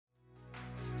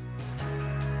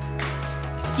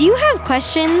Do you have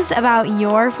questions about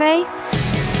your faith?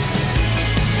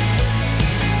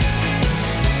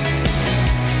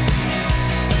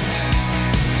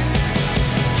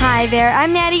 Hi there,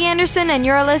 I'm Natty Anderson, and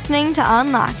you're listening to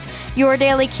Unlocked, your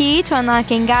daily key to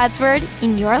unlocking God's Word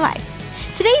in your life.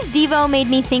 Today's Devo made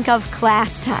me think of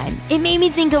class time. It made me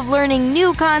think of learning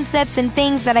new concepts and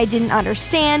things that I didn't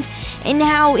understand, and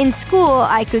how in school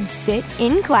I could sit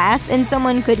in class and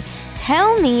someone could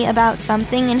tell me about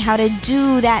something and how to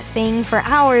do that thing for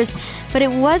hours, but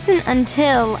it wasn't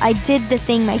until I did the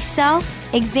thing myself,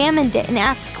 examined it, and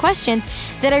asked questions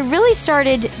that I really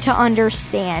started to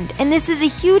understand. And this is a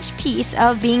huge piece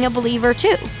of being a believer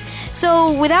too.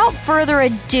 So without further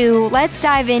ado, let's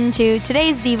dive into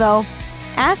today's Devo,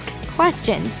 Ask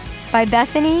Questions by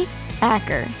Bethany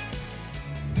Acker.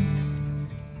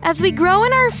 As we grow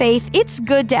in our faith, it's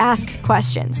good to ask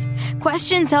questions.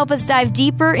 Questions help us dive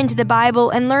deeper into the Bible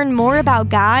and learn more about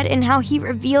God and how He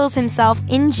reveals Himself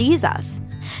in Jesus.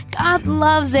 God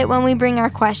loves it when we bring our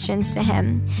questions to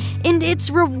Him, and it's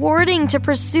rewarding to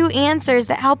pursue answers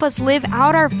that help us live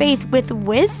out our faith with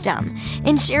wisdom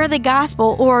and share the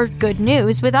gospel or good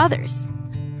news with others.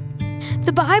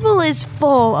 The Bible is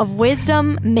full of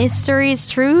wisdom, mysteries,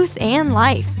 truth, and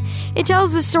life. It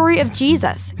tells the story of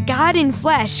Jesus, God in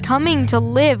flesh, coming to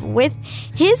live with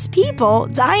His people,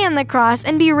 die on the cross,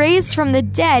 and be raised from the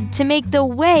dead to make the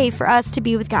way for us to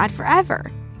be with God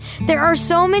forever. There are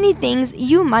so many things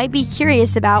you might be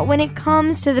curious about when it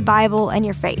comes to the Bible and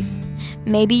your faith.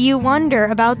 Maybe you wonder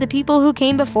about the people who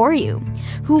came before you,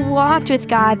 who walked with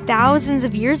God thousands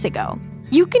of years ago.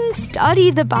 You can study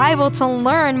the Bible to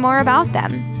learn more about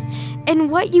them.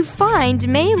 And what you find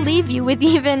may leave you with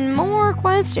even more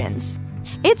questions.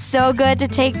 It's so good to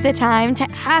take the time to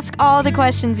ask all the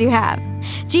questions you have.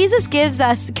 Jesus gives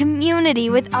us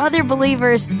community with other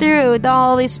believers through the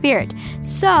Holy Spirit,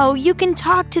 so you can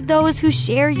talk to those who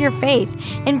share your faith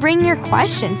and bring your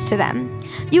questions to them.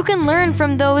 You can learn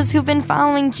from those who've been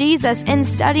following Jesus and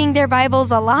studying their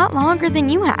Bibles a lot longer than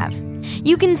you have.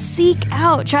 You can seek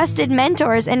out trusted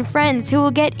mentors and friends who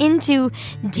will get into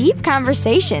deep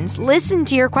conversations, listen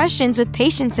to your questions with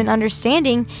patience and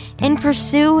understanding, and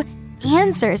pursue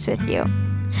answers with you.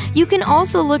 You can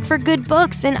also look for good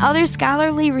books and other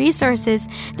scholarly resources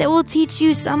that will teach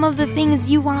you some of the things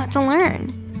you want to learn.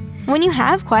 When you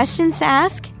have questions to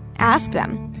ask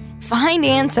them. Find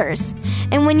answers.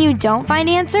 And when you don't find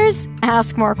answers,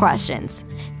 ask more questions.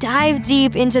 Dive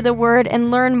deep into the Word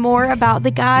and learn more about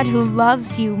the God who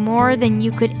loves you more than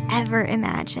you could ever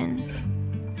imagine.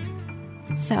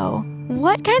 So,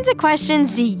 what kinds of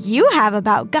questions do you have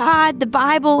about God, the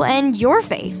Bible, and your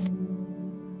faith?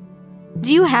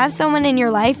 Do you have someone in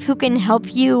your life who can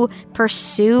help you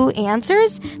pursue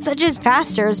answers, such as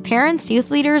pastors, parents,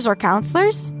 youth leaders, or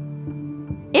counselors?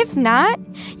 If not,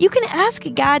 you can ask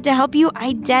God to help you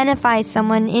identify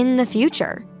someone in the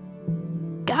future.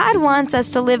 God wants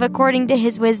us to live according to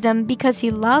His wisdom because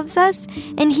He loves us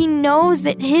and He knows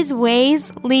that His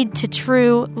ways lead to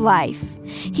true life.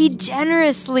 He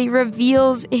generously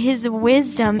reveals His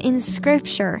wisdom in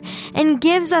Scripture and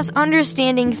gives us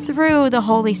understanding through the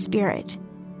Holy Spirit.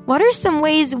 What are some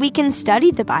ways we can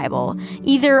study the Bible,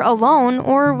 either alone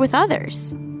or with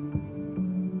others?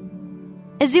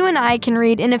 As you and I can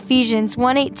read in Ephesians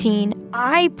 1:18,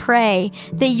 I pray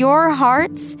that your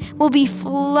hearts will be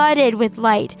flooded with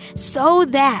light so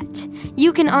that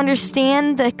you can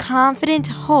understand the confident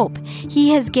hope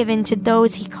He has given to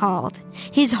those He called,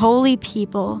 His holy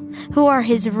people, who are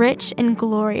His rich and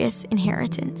glorious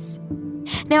inheritance.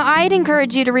 Now, I'd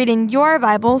encourage you to read in your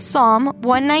Bible Psalm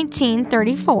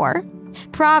 119:34,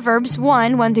 Proverbs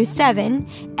 1:1-7,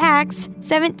 Acts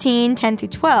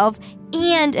 17:10-12,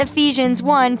 and Ephesians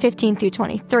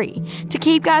 1:15-23 to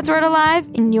keep God's Word alive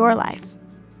in your life.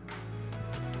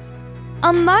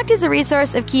 Unlocked is a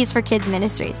resource of Keys for Kids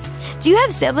Ministries. Do you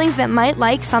have siblings that might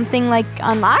like something like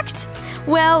Unlocked?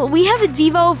 Well, we have a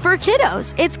Devo for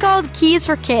kiddos. It's called Keys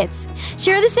for Kids.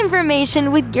 Share this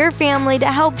information with your family to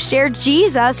help share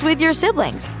Jesus with your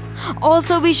siblings.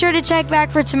 Also, be sure to check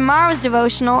back for tomorrow's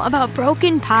devotional about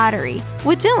broken pottery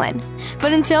with Dylan.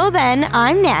 But until then,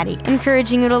 I'm Natty,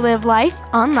 encouraging you to live life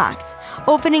unlocked,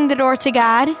 opening the door to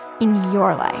God in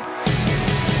your life.